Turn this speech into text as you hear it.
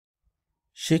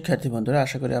শিক্ষার্থী বন্ধুরা,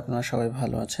 আশা করি আপনারা সবাই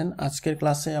ভালো আছেন। আজকের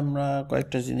ক্লাসে আমরা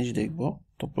কয়েকটা জিনিস দেখব।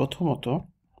 তো প্রথমত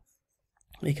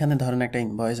এখানে ধরেন একটা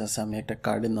ইনভয়েস আছে, আমি একটা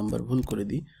কার্ডের নাম্বার ভুল করে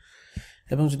দিই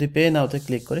এবং যদি পে নাওতে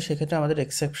ক্লিক করি সেক্ষেত্রে আমাদের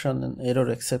এরর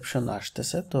এক্সেপশন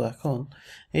আসতেছে। তো এখন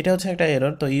এটা হচ্ছে একটা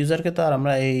এরর, তো ইউজারকে তো আর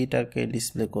আমরা এইটাকে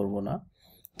ডিসপ্লে করব না।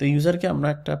 তো ইউজারকে আমরা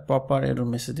একটা প্রপার এরর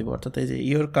মেসেজ দিব, অর্থাৎ এই যে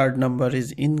your card number is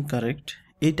incorrect,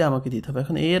 এইটা আমাকে দিতে হবে।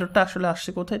 এখন এই এররটা আসলে আসছে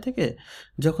কোথায় থেকে?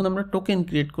 যখন আমরা টোকেন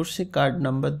ক্রিয়েট করছি কার্ড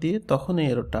নাম্বার দিয়ে, তখন এই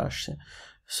এররটা আসছে।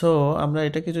 সো আমরা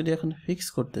এটাকে যদি এখন ফিক্স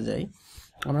করতে যাই,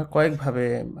 আমরা কয়েকভাবে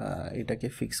এটাকে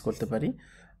ফিক্স করতে পারি।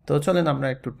 তো চলেন আমরা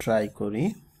একটু ট্রাই করি।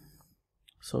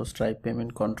 সো স্ট্রাইপ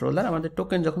পেমেন্ট কন্ট্রোলার আমাদের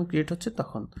টোকেন যখন ক্রিয়েট হচ্ছে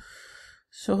তখন,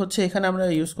 সো হচ্ছে এখানে আমরা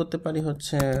ইউজ করতে পারি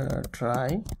হচ্ছে ট্রাই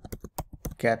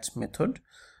ক্যাচ মেথড।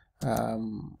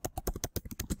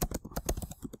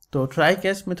 তো ট্রাই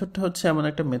ক্যাচ মেথডটা হচ্ছে এমন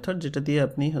একটা মেথড যেটা দিয়ে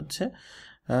আপনি হচ্ছে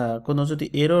কোনো যদি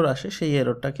এরর আসে সেই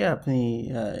এররটাকে আপনি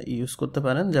ইউজ করতে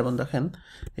পারেন। যেমন দেখেন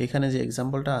এখানে যে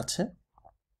এক্সাম্পলটা আছে,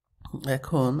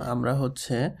 এখন আমরা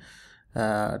হচ্ছে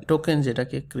টোকেন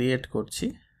যেটাকে ক্রিয়েট করছি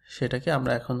সেটাকে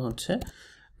আমরা এখন হচ্ছে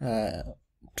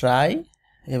ট্রাই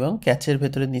এবং ক্যাচের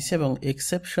ভেতরে নিছি এবং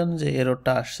এক্সেপশন যে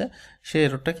এররটা আসছে সেই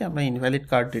এররটাকে আমরা ইনভ্যালিড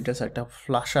কার্ড ডিটেলস একটা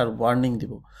ফ্ল্যাশার ওয়ার্নিং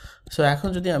দিব। সো এখন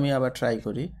যদি আমি আবার ট্রাই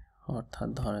করি, অর্থাৎ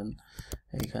ধরেন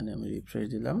এইখানে আমি রিফ্রেশ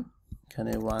দিলাম,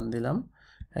 এখানে 1 দিলাম,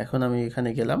 এখন আমি এখানে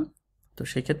গেলাম, তো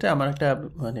সেক্ষেত্রে আমার একটা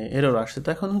এরর আসছে। তো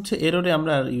এখন হচ্ছে এররে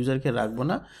আমরা ইউজারকে রাখবো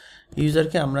না,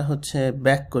 ইউজারকে আমরা হচ্ছে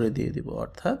ব্যাক করে দিয়ে দিব,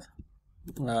 অর্থাৎ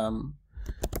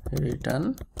রিটার্ন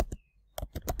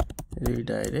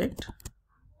রিডাইরেক্ট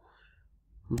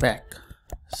ব্যাক।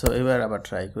 সো এবার আবার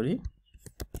ট্রাই করি।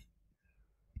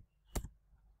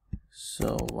 সো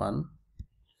 1।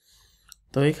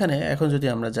 তো এখানে এখন যদি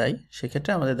আমরা যাই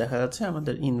সেক্ষেত্রে আমাদের দেখা যাচ্ছে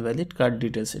আমাদের ইনভ্যালিড কার্ড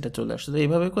ডিটেলস এটা চলে আসছে। তো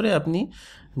এইভাবে করে আপনি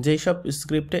যেই সব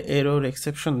স্ক্রিপ্টে এরর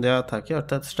এক্সেপশন দেওয়া থাকে,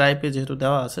 অর্থাৎ স্ট্রাইপে যেহেতু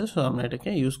দেওয়া আছে, সো আমরা এটাকে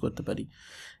ইউজ করতে পারি।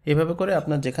 এভাবে করে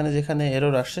আপনার যেখানে যেখানে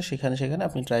এরর আসছে সেখানে সেখানে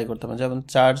আপনি ট্রাই করতে পারেন। যেমন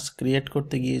চার্জ ক্রিয়েট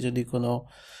করতে গিয়ে যদি কোনো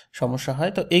সমস্যা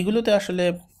হয়, তো এইগুলোতে আসলে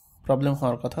প্রবলেম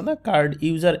হওয়ার কথা না, কার্ড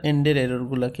ইউজার এন্ডের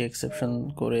এররগুলোকে এক্সেপশন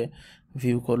করে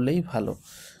ভিউ করলেই ভালো।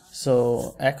 সো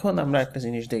এখন আমরা একটা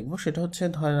জিনিস দেখব, সেটা হচ্ছে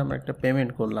ধরেন আমরা একটা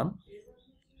পেমেন্ট করলাম,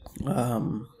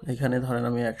 এখানে ধরেন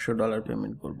আমি $100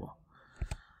 পেমেন্ট করব,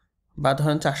 বা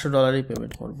ধরেন $400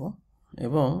 পেমেন্ট করব,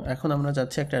 এবং এখন আমরা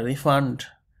যাচ্ছি একটা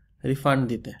রিফান্ড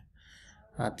দিতে।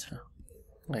 আচ্ছা,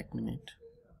 1 মিনিট।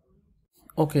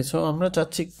 ওকে, সো আমরা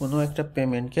চাচ্ছি কোনো একটা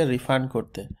পেমেন্টকে রিফান্ড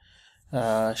করতে।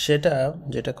 সেটা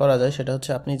যেটা করা যায় সেটা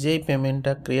হচ্ছে আপনি যেই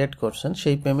পেমেন্টটা ক্রিয়েট করছেন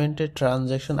সেই পেমেন্টের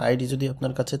ট্রানজ্যাকশন আইডি যদি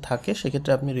আপনার কাছে থাকে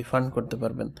সেক্ষেত্রে আপনি রিফান্ড করতে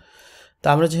পারবেন। তো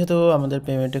আমরা যেহেতু আমাদের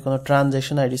পেমেন্টে কোনো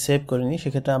ট্রানজ্যাকশন আইডি সেভ করিনি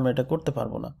সেক্ষেত্রে আমরা এটা করতে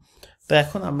পারবো না। তো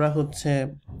এখন আমরা হচ্ছে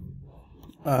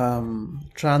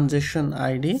ট্রানজ্যাকশন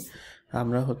আইডি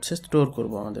আমরা হচ্ছে স্টোর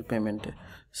করব আমাদের পেমেন্টে।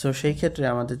 সো সেই ক্ষেত্রে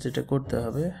আমাদের যেটা করতে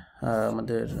হবে,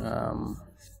 আমাদের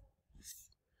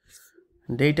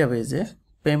ডেটাবেজে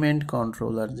পেমেন্ট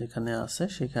কন্ট্রোলার যেখানে আছে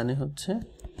সেখানে হচ্ছে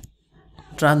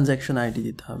ট্রানজ্যাকশন আইডি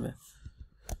দিতে হবে।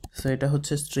 সো এটা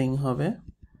হচ্ছে স্ট্রিং হবে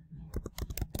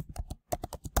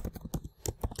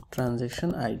ট্রানজ্যাকশন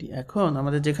আইডি। এখন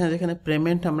আমাদের যেখানে যেখানে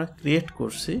পেমেন্ট আমরা ক্রিয়েট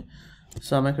করছি,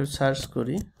 সো আমরা একটু সার্চ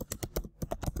করি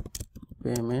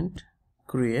পেমেন্ট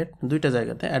ক্রিয়েট, দুইটা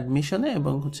জায়গাতে, অ্যাডমিশনে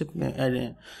এবং হচ্ছে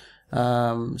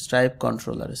স্ট্রাইপ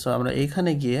কন্ট্রোলারে। সো আমরা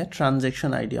এইখানে গিয়ে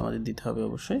ট্রানজ্যাকশন আইডি আমাদের দিতে হবে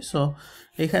অবশ্যই। সো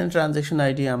এখানে ট্রানজ্যাকশন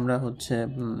আইডি আমরা হচ্ছে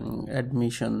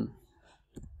অ্যাডমিশন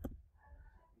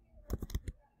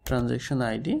ট্রানজ্যাকশন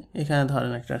আইডি, এখানে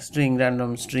ধরেন একটা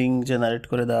র্যান্ডম স্ট্রিং জেনারেট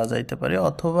করে দেওয়া যাইতে পারে,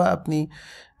 অথবা আপনি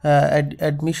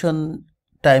অ্যাডমিশন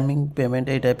টাইমিং পেমেন্ট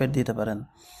এই টাইপের দিতে পারেন।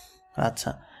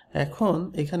 আচ্ছা, এখন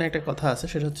এখানে একটা কথা আছে,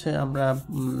 সেটা হচ্ছে আমরা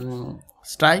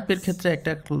স্ট্রাইপের ক্ষেত্রে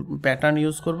একটা প্যাটার্ন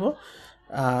ইউজ করব,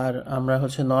 আর আমরা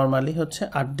হচ্ছে নর্মালি হচ্ছে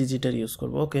 8 ডিজিটের ইউজ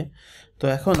করব। ওকে, তো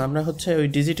এখন আমরা হচ্ছে ওই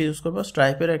ডিজিট ইউজ করব।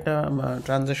 স্ট্রাইপের একটা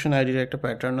ট্রানজ্যাকশন আইডির একটা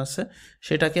প্যাটার্ন আছে,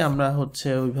 সেটাকে আমরা হচ্ছে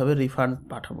ওইভাবে রিফান্ড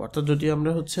পাঠাবো। অর্থাৎ যদি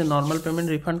আমরা হচ্ছে নর্মাল পেমেন্ট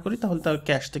রিফান্ড করি তাহলে তার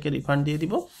ক্যাশ থেকে রিফান্ড দিয়ে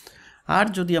দিব, আর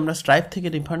যদি আমরা স্ট্রাইপ থেকে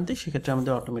রিফান্ড দিই সেক্ষেত্রে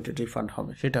আমাদের অটোমেটেড রিফান্ড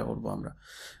হবে, সেটা করব আমরা।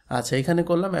 আচ্ছা, এখানে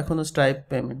করলাম। এখনও স্ট্রাইপ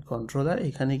পেমেন্ট কন্ট্রোলার,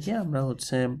 এখানে গিয়ে আমরা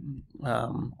হচ্ছে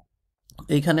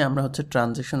এইখানে আমরা হচ্ছে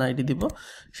ট্রানজ্যাকশন আইডি দিব,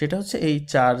 সেটা হচ্ছে এই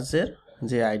চার্জের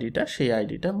যে আইডিটা সেই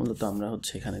আইডিটা মূলত আমরা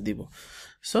হচ্ছে এখানে দিব।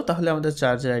 সো তাহলে আমাদের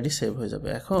চার্জের আইডি সেভ হয়ে যাবে।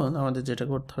 এখন আমাদের যেটা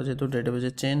করতে হবে, যেহেতু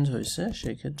ডেটাবেজে চেঞ্জ হয়েছে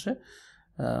সেই ক্ষেত্রে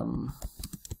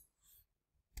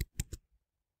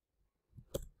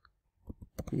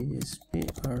PHP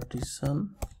artisan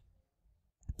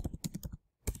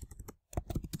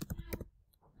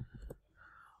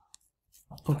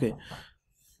ওকে।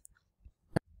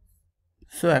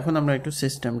 সো এখন আমরা একটু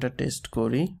সিস্টেমটা টেস্ট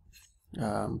করি।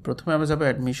 প্রথমে আমরা যাবো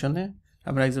অ্যাডমিশনে,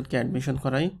 আমরা একজনকে অ্যাডমিশন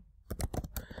করাই।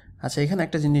 আচ্ছা, এখানে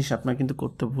একটা জিনিস আপনার কিন্তু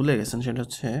করতে ভুলে গেছেন, সেটা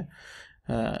হচ্ছে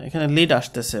এখানে লিড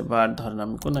আসতেছে, বা ধরেন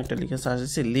আমি কোনো একটা লিখে সার্চ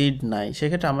দিচ্ছি, লিড নাই,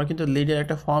 সেক্ষেত্রে আমার কিন্তু লিডের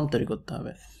একটা ফর্ম তৈরি করতে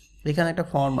হবে। এখানে একটা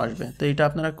ফর্ম আসবে, তো এটা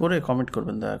আপনারা করে কমেন্ট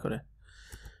করবেন দয়া করে।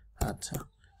 আচ্ছা,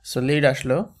 সো লিড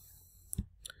আসলো।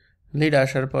 লিড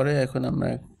আসার পরে এখন আমরা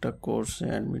একটা কোর্সে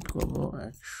অ্যাডমিট করব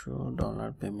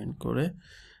 $100 পেমেন্ট করে।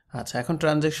 আচ্ছা, এখন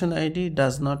transaction ID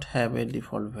does not have a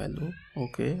default value.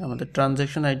 ওকে, আমাদের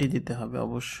ট্রানজ্যাকশন আইডি দিতে হবে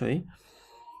অবশ্যই।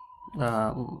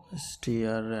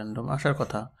 স্টিয়ার র্যান্ডম আসার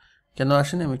কথা, কেন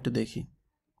আসেনি আমি একটু দেখি।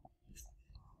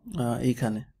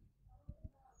 এইখানে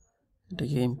এটা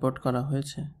কি ইম্পোর্ট করা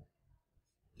হয়েছে?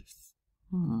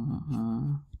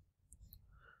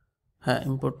 হ্যাঁ,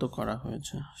 ইম্পোর্ট তো করা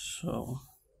হয়েছে। সো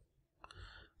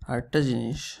আরেকটা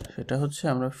জিনিস, সেটা হচ্ছে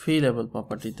আমরা ফি লেভেল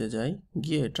প্রপার্টিতে যাই,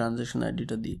 গিয়ে ট্রানজ্যাকশন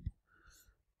আইডিটা দিই,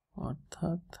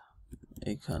 অর্থাৎ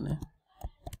এখানে।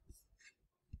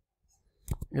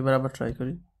 এবার আবার ট্রাই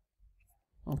করি।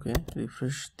 ওকে,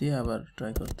 রিফ্রেশ দিয়ে আবার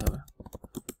ট্রাই করতে হবে।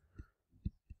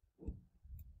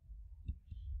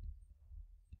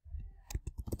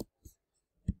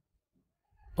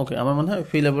 ওকে, আমার মনে হয়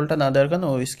ফি লেভেলটা না দেওয়ার কারণে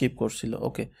ও স্কিপ করছিল।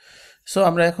 ওকে, সো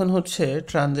আমরা এখন হচ্ছে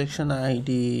ট্রানজ্যাকশন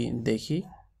আইডি দেখি,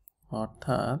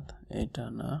 অর্থাৎ এটা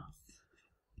না,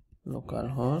 লোকাল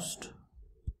হোস্ট।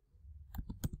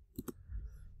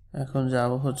 এখন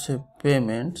যাব হচ্ছে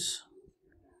পেমেন্টস।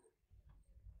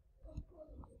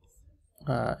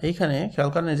 এইখানে খেয়াল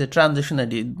করেন যে ট্রানজ্যাকশন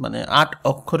আইডি মানে 8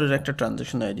 অক্ষরের একটা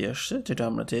ট্রানজ্যাকশন আইডি আসছে, যেটা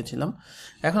আমরা চেয়েছিলাম।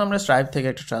 এখন আমরা স্ট্রাইপ থেকে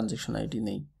একটা ট্রানজ্যাকশন আইডি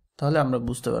নেই, তাহলে আমরা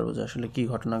বুঝতে পারবো যে আসলে কি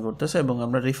ঘটনা ঘটতেছে এবং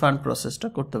আমরা রিফান্ড প্রসেসটা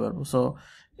করতে পারবো। সো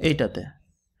এটাতে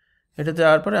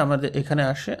যাওয়ার পরে আমাদের এখানে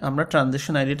আসে, আমরা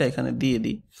ট্রানজ্যাকশন আইডিটা এখানে দিয়ে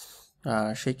দিই।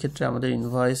 সেই ক্ষেত্রে আমাদের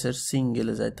ইনভয়েসের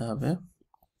সিঙ্গেলে যাইতে হবে।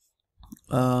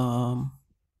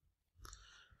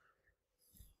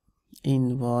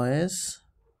 ইনভয়েস,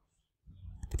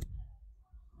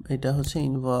 এটা হচ্ছে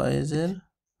ইনভয়েসের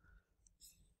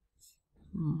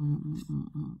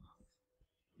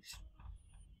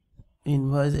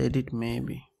ইনভয়েস এডিট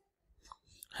মেবি,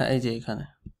 হ্যাঁ এই যে এখানে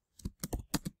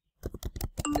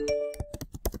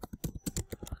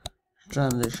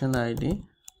transaction ID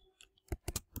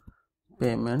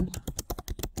payment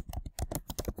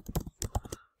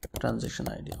transaction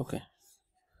ID. ওকে,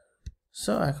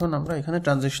 সো এখন আমরা এখানে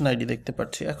ট্রানজ্যাকশন আইডি দেখতে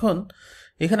পাচ্ছি। এখন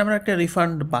এখানে আমরা একটা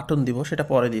রিফান্ড বাটন দিব, সেটা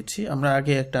পরে দিচ্ছি। আমরা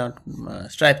আগে একটা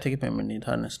স্ট্রাইপ থেকে পেমেন্ট নিই,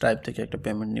 ধরেন স্ট্রাইপ থেকে একটা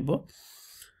পেমেন্ট নিব।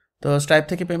 তো স্ট্রাইপ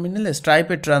থেকে পেমেন্ট নিলে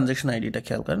স্ট্রাইপের ট্রানজ্যাকশন আইডিটা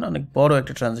খেয়াল করেন, অনেক বড়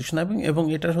একটা ট্রানজ্যাকশন এবং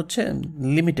এটার হচ্ছে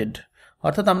লিমিটেড,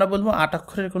 অর্থাৎ আমরা বলবো 8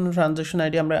 অক্ষরের কোনো ট্রানজ্যাকশন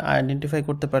আইডি আমরা আইডেন্টিফাই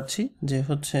করতে পারছি যে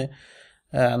হচ্ছে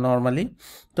নর্মালি।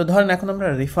 তো ধরেন এখন আমরা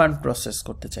রিফান্ড প্রসেস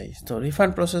করতে চাই। তো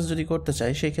রিফান্ড প্রসেস যদি করতে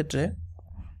চাই, সেই ক্ষেত্রে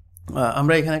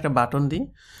আমরা এখানে একটা বাটন দিই,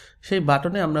 সেই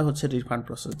বাটনে আমরা হচ্ছে রিফান্ড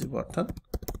প্রসেস দিব, অর্থাৎ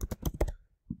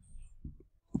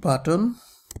বাটন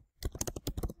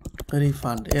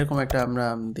রিফান্ড এরকম একটা আমরা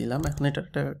দিলাম। এখন এটা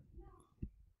একটা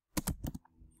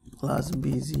ক্লাস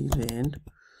বিজি রেড,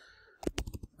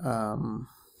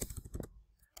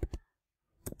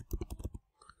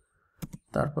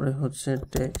 তারপরে হচ্ছে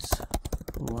টেক্সট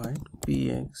হোয়াইট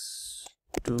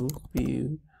px2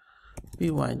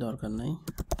 py দরকার নাই,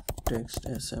 টেক্সট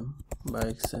sm বা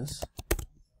xs।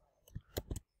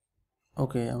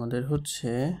 ওকে, আমাদের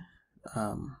হচ্ছে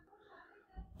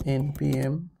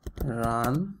npm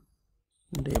run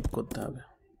dev করতে হবে।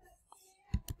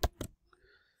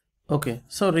 ওকে,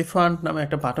 সো রিফান্ড নামে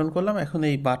একটা বাটন করলাম। এখন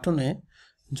এই বাটনে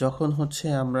যখন হচ্ছে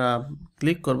আমরা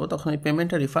ক্লিক করব, তখন এই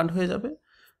পেমেন্টটা রিফান্ড হয়ে যাবে,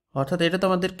 অর্থাৎ এটা তো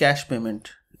আমাদের ক্যাশ পেমেন্ট,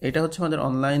 এটা হচ্ছে আমাদের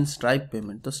অনলাইন স্ট্রাইপ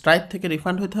পেমেন্ট। তো স্ট্রাইপ থেকে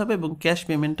রিফান্ড হতে হবে এবং ক্যাশ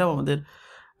পেমেন্টটাও আমাদের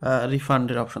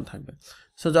রিফান্ডের অপশন থাকবে।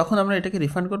 সো যখন আমরা এটাকে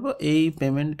রিফান্ড করব, এই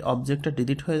পেমেন্ট অবজেক্টটা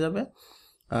ডিলিট হয়ে যাবে,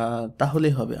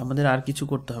 তাহলেই হবে, আমাদের আর কিছু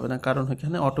করতে হবে না, কারণ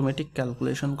এখানে অটোমেটিক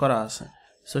ক্যালকুলেশন করা আছে।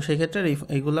 সো সেক্ষেত্রে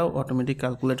এইগুলাও অটোমেটিক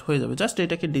ক্যালকুলেট হয়ে যাবে, জাস্ট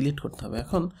এটাকে ডিলিট করতে হবে।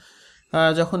 এখন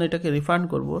যখন এটাকে রিফান্ড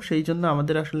করব, সেই জন্য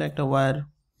আমাদের আসলে একটা ওয়্যার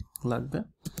লাগবে,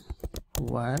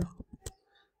 ওয়্যার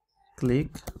ক্লিক।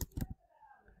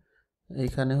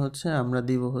 এইখানে হচ্ছে আমরা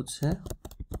দিব হচ্ছে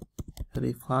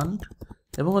রিফান্ড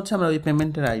এবং হচ্ছে আমরা ওই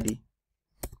পেমেন্টের আইডি,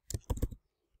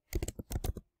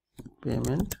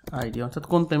 অর্থাৎ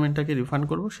কোন পেমেন্টটাকে রিফান্ড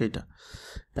করব সেটা।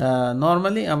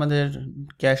 নর্মালি আমাদের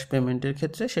ক্যাশ পেমেন্টের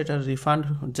ক্ষেত্রে সেটা রিফান্ড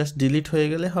জাস্ট ডিলিট হয়ে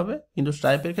গেলে হবে, কিন্তু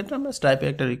স্ট্রাইপের ক্ষেত্রে আমরা স্ট্রাইপে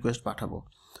একটা রিকোয়েস্ট পাঠাবো।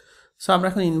 সো আমরা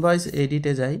এখন ইনভয়েস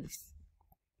এডিটে যাই,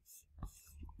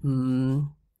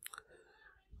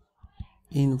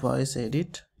 ইনভয়েস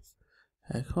এডিট।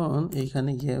 এখন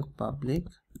এইখানে গিয়ে পাবলিক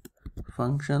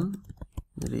ফাংশন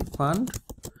রিফান্ড,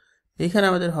 এইখানে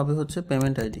আমাদের হবে হচ্ছে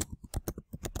পেমেন্ট আইডি,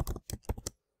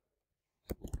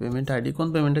 পেমেন্ট আইডি কোন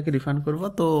পেমেন্টটাকে রিফান্ড করব,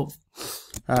 তো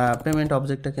পেমেন্ট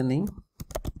অবজেক্টটাকে নিই।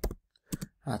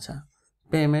 আচ্ছা,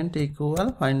 payment equal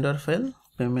find or fail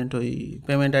payment, ওই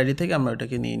পেমেন্ট আইডি থেকে আমরা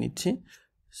ওটাকে নিয়ে নিচ্ছি।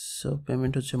 সো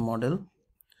পেমেন্ট হচ্ছে মডেল।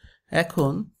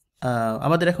 এখন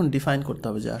আমাদের এখন ডিফাইন করতে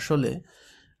হবে যে আসলে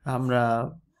আমরা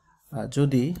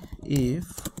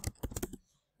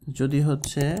যদি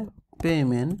হচ্ছে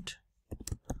পেমেন্ট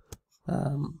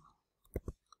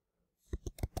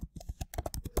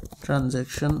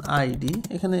ট্রানজ্যাকশন আইডি,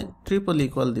 এখানে ট্রিপল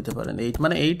ইকুয়াল দিতে পারেন 8,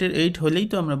 মানে 8 হলেই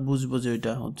তো আমরা বুঝবো যে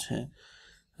ওইটা হচ্ছে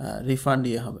রিফান্ড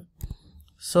ইয়ে হবে।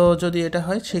 সো যদি এটা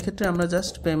হয় সেক্ষেত্রে আমরা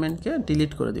জাস্ট পেমেন্টকে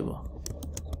ডিলিট করে দিব।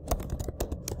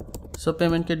 সো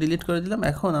পেমেন্টকে ডিলিট করে দিলাম।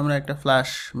 এখন আমরা একটা ফ্ল্যাশ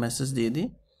মেসেজ দিয়ে দিই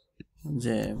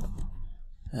যে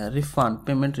refund,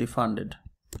 payment refunded.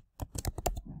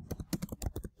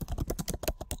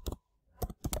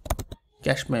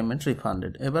 Cash payment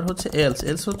refunded. এবার হচ্ছে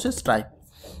এলস হচ্ছে স্ট্রাইপ।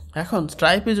 এখন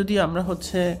স্ট্রাইপে যদি আমরা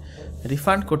হচ্ছে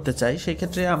রিফান্ড করতে চাই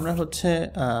সেক্ষেত্রে আমরা হচ্ছে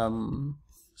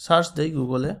সার্চ দেই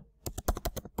গুগলে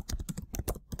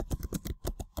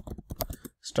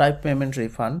স্ট্রাইপ পেমেন্ট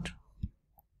রিফান্ড।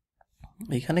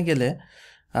 এখানে গেলে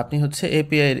আপনি হচ্ছে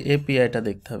এপিআইটা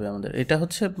দেখতে হবে আমাদের। এটা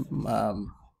হচ্ছে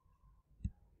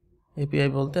এপিআই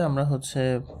বলতে আমরা হচ্ছে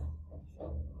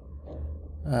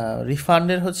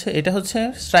রিফান্ডের হচ্ছে, এটা হচ্ছে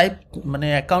স্ট্রাইপ মানে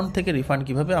অ্যাকাউন্ট থেকে রিফান্ড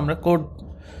কিভাবে আমরা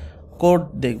কোড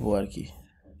দেখবো আর কি।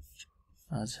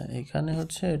 আচ্ছা, এখানে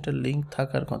হচ্ছে এটা লিঙ্ক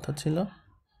থাকার কথা ছিল।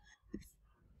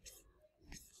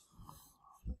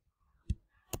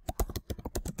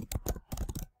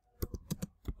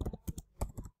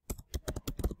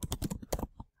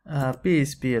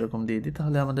 পিএসপি এরকম দিয়ে দিই,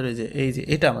 তাহলে আমাদের এই যে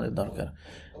এটা আমাদের দরকার,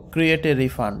 ক্রিয়েট এ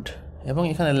রিফান্ড। এবং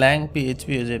এখানে ল্যাং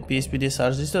পিএইচপি, যে পিএসপি দিয়ে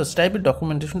সার্চ দিচ্ছে। স্ট্রাইপের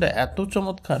ডকুমেন্টেশনটা এত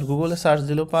চমৎকার, গুগলে সার্চ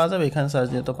দিলেও পাওয়া যাবে, এখানে সার্চ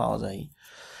দিলে তো পাওয়া যায়।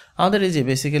 আমাদের এই যে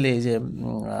বেসিক্যালি এই যে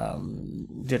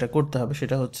যেটা করতে হবে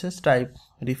সেটা হচ্ছে স্ট্রাইপ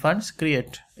রিফান্ডস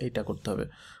ক্রিয়েট, এইটা করতে হবে।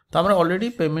 তো আমরা অলরেডি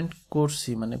পেমেন্ট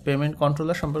করছি, মানে পেমেন্ট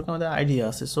কন্ট্রোলার সম্পর্কে আমাদের আইডিয়া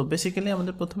আছে। সো বেসিক্যালি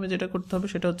আমাদের প্রথমে যেটা করতে হবে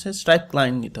সেটা হচ্ছে স্ট্রাইপ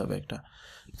ক্লায়েন্ট নিতে হবে একটা।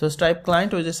 তো স্ট্রাইপ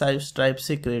ক্লায়েন্ট, ওই যে স্ট্রাইপ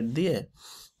সিক্রেট দিয়ে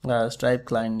স্ট্রাইপ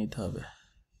ক্লায়েন্ট নিতে হবে।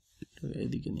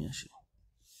 এদিকে নিয়ে আসি।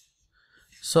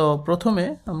 সো প্রথমে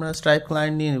আমরা স্ট্রাইপ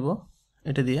ক্লায়েন্ট নিয়ে নিব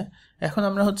এটা দিয়ে। এখন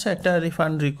আমরা হচ্ছে একটা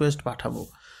রিফান্ড রিকোয়েস্ট পাঠাবো।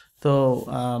 তো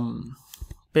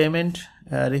পেমেন্ট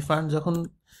রিফান্ড যখন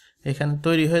এখানে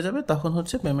তৈরি হয়ে যাবে তখন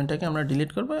হচ্ছে পেমেন্টটাকে আমরা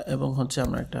ডিলিট করব এবং হচ্ছে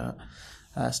আমরা একটা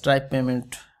স্ট্রাইপ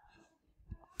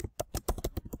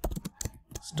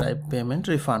পেমেন্ট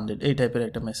রিফান্ডেড এই টাইপের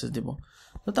একটা মেসেজ দিব।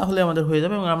 তো তাহলে আমাদের হয়ে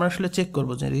যাবে এবং আমরা আসলে চেক করব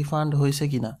যে রিফান্ড হয়েছে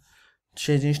কিনা,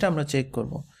 সেই জিনিসটা আমরা চেক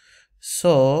করব।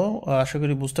 সো আশা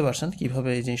করি বুঝতে পারছেন কীভাবে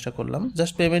এই জিনিসটা করলাম।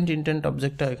 জাস্ট পেমেন্ট ইন্টেন্ট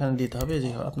অবজেক্টটা এখানে দিতে হবে, যে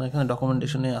আপনার এখানে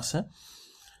ডকুমেন্টেশনে আছে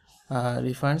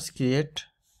রিফান্ডস ক্রিয়েট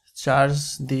চার্জ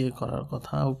দিয়ে করার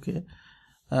কথা। ওকে,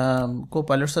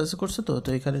 কোপাইলট সাজেস্ট করছে, তো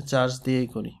এখানে চার্জ দিয়েই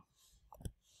করি,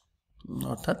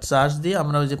 অর্থাৎ চার্জ দিয়ে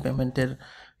আমরা ওই যে পেমেন্টের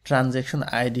ট্রানজ্যাকশন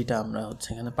আইডিটা আমরা হচ্ছে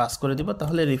এখানে পাস করে দিব,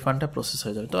 তাহলে রিফান্ডটা প্রসেস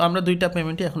হয়ে যাবে। তো আমরা দুইটা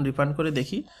পেমেন্টই এখন রিফান্ড করে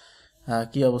দেখি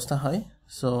কি অবস্থা হয়।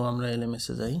 সো আমরা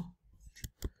এলএমএসে যাই,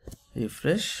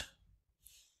 রিফ্রেশ,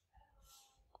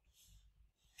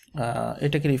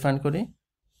 এটাকে রিফান্ড করি।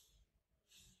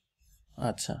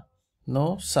 আচ্ছা, নো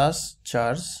সাস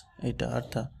চার্জ এটা,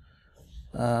 অর্থাৎ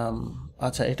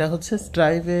আচ্ছা এটা হচ্ছে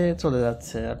স্ট্রাইপে চলে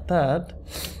যাচ্ছে, অর্থাৎ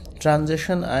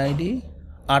ট্রানজ্যাকশন আইডি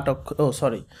 8 অক্ষর,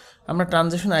 সরি আমরা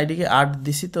ট্রানজ্যাকশন আইডিকে 8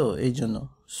 দিছি তো এই জন্য।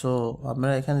 সো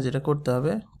আমরা এখানে যেটা করতে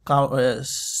হবে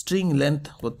স্ট্রিং লেন্থ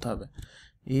করতে হবে।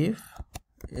 ইফ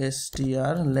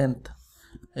str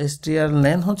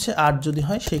লেন্থ হচ্ছে 8 যদি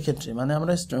হয় সেই ক্ষেত্রে, মানে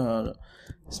আমরা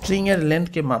স্ট্রিংয়ের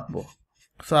লেন্থকে মাপবো।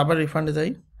 সো আবার রিফান্ডে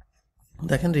যাই,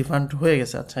 দেখেন রিফান্ড হয়ে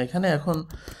গেছে। আচ্ছা, এখানে এখন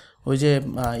ওই যে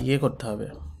ইয়ে করতে হবে,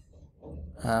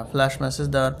 ফ্ল্যাশ মেসেজ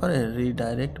দেওয়ার পরে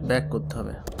রিডাইরেক্ট ব্যাক করতে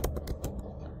হবে,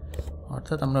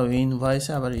 অর্থাৎ আমরা ওই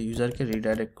ইনভয়েসে আবার ইউজারকে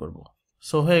রিডাইরেক্ট করব।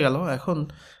 সো হয়ে গেল। এখন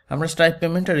আমরা স্ট্রাইপ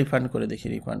পেমেন্টটা রিফান্ড করে দেখি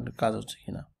রিফান্ড কাজ হচ্ছে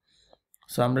কিনা।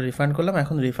 সো আমরা রিফান্ড করলাম,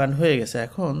 এখন রিফান্ড হয়ে গেছে।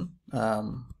 এখন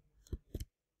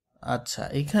আচ্ছা,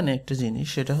 এইখানে একটা জিনিস,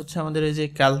 সেটা হচ্ছে আমাদের এই যে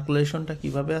ক্যালকুলেশনটা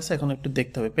কিভাবে আছে এখন একটু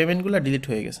দেখতে হবে। পেমেন্টগুলো ডিলিট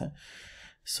হয়ে গেছে।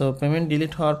 সো পেমেন্ট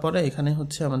ডিলিট হওয়ার পরে এখানে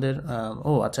হচ্ছে আমাদের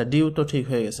আচ্ছা ডিউ তো ঠিক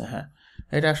হয়ে গেছে, হ্যাঁ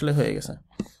এটা আসলে হয়ে গেছে।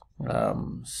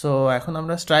 সো এখন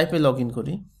আমরা স্ট্রাইপে লগ ইন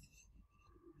করি।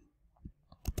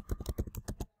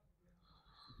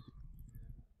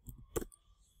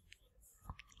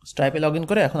 স্ট্রাইপে লগ ইন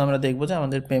করে এখন আমরা দেখবো যে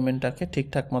আমাদের পেমেন্টটাকে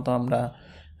ঠিকঠাক মতো আমরা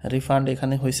রিফান্ড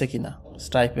এখানে হয়েছে কিনা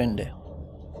স্ট্রাইপ এন্ডে।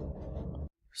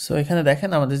 সো এখানে দেখেন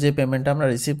আমাদের যে পেমেন্টটা আমরা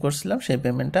রিসিভ করছিলাম সেই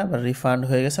পেমেন্টটা আবার রিফান্ড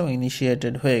হয়ে গেছে এবং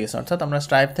ইনিশিয়েটেড হয়ে গেছে, অর্থাৎ আমরা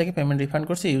স্ট্রাইপ থেকে পেমেন্ট রিফান্ড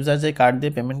করছি, ইউজার যে কার্ড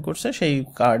দিয়ে পেমেন্ট করছে সেই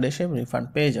কার্ডে সে রিফান্ড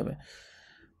পেয়ে যাবে।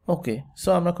 ওকে, সো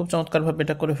আমরা খুব চমৎকারভাবে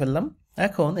এটা করে ফেললাম।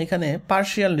 এখন এখানে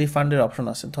পার্শিয়াল রিফান্ডের অপশন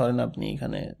আছে। ধরেন আপনি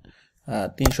এখানে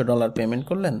 $300 পেমেন্ট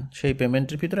করলেন, সেই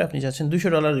পেমেন্টের ভিতরে আপনি চাচ্ছেন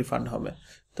 $200 রিফান্ড হবে।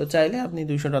 তো চাইলে আপনি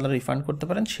 $200 রিফান্ড করতে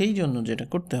পারেন। সেই জন্য যেটা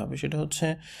করতে হবে সেটা হচ্ছে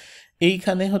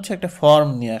এইখানে হচ্ছে একটা ফর্ম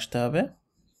নিয়ে আসতে হবে।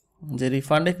 যে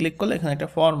রিফান্ডে ক্লিক করলে এখানে একটা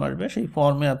ফর্ম আসবে, সেই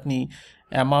ফর্মে আপনি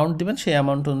অ্যামাউন্ট দিবেন, সেই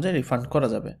অ্যামাউন্ট অনুযায়ী রিফান্ড করা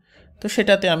যাবে। তো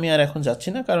সেটাতে আমি আর এখন যাচ্ছি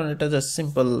না, কারণ এটা জাস্ট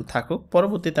সিম্পল থাকুক,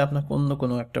 পরবর্তীতে আপনার অন্য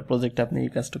কোনো একটা প্রজেক্টে আপনি এই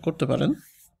কাজটা করতে পারেন।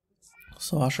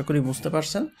 সো আশা করি বুঝতে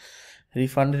পারছেন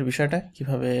রিফান্ডের বিষয়টা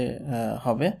কিভাবে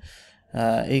হবে।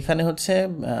 এইখানে হচ্ছে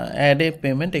অ্যাড এ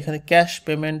পেমেন্ট, এখানে ক্যাশ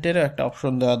পেমেন্টেরও একটা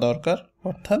অপশন দেওয়া দরকার।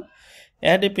 অর্থাৎ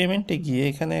অ্যাড এ পেমেন্টে গিয়ে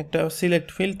এখানে একটা সিলেক্ট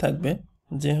ফিল্ড থাকবে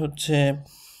যে হচ্ছে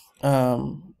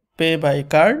পে বাই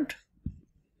কার্ড।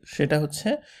 সেটা হচ্ছে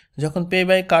যখন পে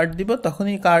বাই কার্ড দিব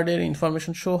তখনই কার্ডের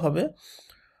ইনফরমেশন শো হবে,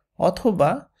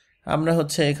 অথবা আমরা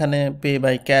হচ্ছে এখানে পে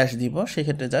বাই ক্যাশ দিব,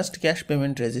 সেক্ষেত্রে জাস্ট ক্যাশ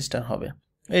পেমেন্ট রেজিস্টার হবে।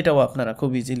 এটাও আপনারা খুব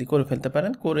ইজিলি করে ফেলতে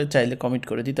পারেন, করে চাইলে কমিট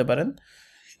করে দিতে পারেন,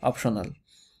 অপশনাল।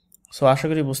 সো আশা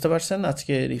করি বুঝতে পারছেন।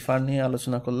 আজকে রিফান্ড নিয়ে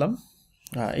আলোচনা করলাম।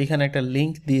 এখানে একটা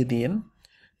লিঙ্ক দিয়ে দিন,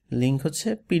 লিঙ্ক হচ্ছে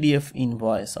পিডিএফ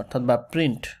ইনভয়েস অর্থাৎ বা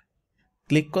প্রিন্ট।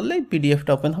 ক্লিক করলেই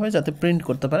পিডিএফটা ওপেন হবে যাতে প্রিন্ট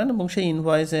করতে পারেন, এবং সেই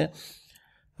ইনভয়েসে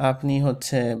আপনি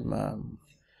হচ্ছে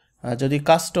যদি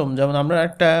কাস্টম, যেমন আমরা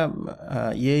একটা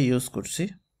ইউজ করছি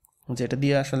যেটা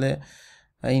দিয়ে আসলে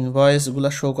ইনভয়েসগুলো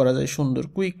শো করা যায় সুন্দর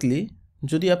কুইকলি।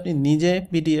 যদি আপনি নিজে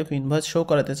পিডিএফ ইনভয়েস শো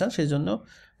করাতে চান, সেই জন্য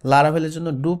লারাভেলের জন্য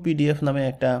ডু পিডিএফ নামে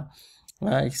একটা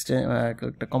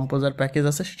কম্পোজার প্যাকেজ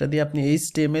আছে, সেটা দিয়ে আপনি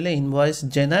HTML এ ইনভয়েস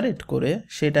জেনারেট করে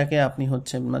সেটাকে আপনি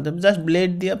হচ্ছে মানে জাস্ট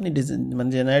ব্লেড দিয়ে আপনি মানে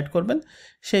জেনারেট করবেন,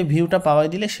 সেই ভিউটা পাওয়াই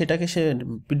দিলে সেটাকে সে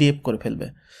পিডিএফ করে ফেলবে।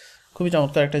 খুবই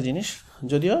চমৎকার একটা জিনিস।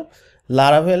 যদিও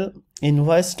লারাভেল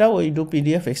ইনভয়েসটাও ওই ডু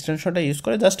পিডিএফ এক্সটেনশনটা ইউজ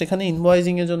করে, জাস্ট এখানে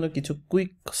ইনভয়েসিংয়ের জন্য কিছু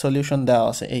কুইক সলিউশন দেওয়া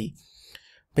আছে। এই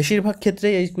বেশিরভাগ ক্ষেত্রে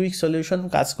এই কুইক সলিউশন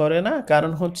কাজ করে না,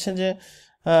 কারণ হচ্ছে যে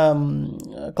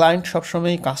ক্লায়েন্ট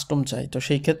সবসময় কাস্টম চায়। তো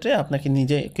সেই ক্ষেত্রে আপনাকে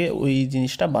নিজেকে ওই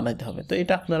জিনিসটা বানাইতে হবে। তো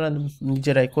এটা আপনারা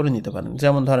নিজেরাই করে নিতে পারেন।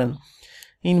 যেমন ধরেন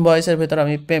ইনভয়েসের ভেতর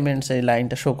আমি পেমেন্টস এই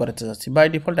লাইনটা শো করতে যাচ্ছি, বাই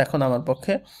ডিফল্ট এখন আমার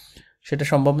পক্ষে সেটা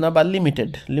সম্ভব না বা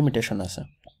লিমিটেশন আছে।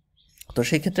 তো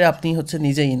সেই ক্ষেত্রে আপনি হচ্ছে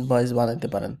নিজে ইনভয়েস বানাতে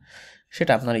পারেন,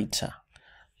 সেটা আপনার ইচ্ছা।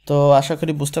 তো আশা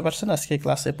করি বুঝতে পারছেন। আজকে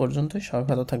ক্লাসে পর্যন্তই। সবাই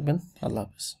ভালো থাকবেন। আল্লাহ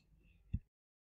হাফেজ।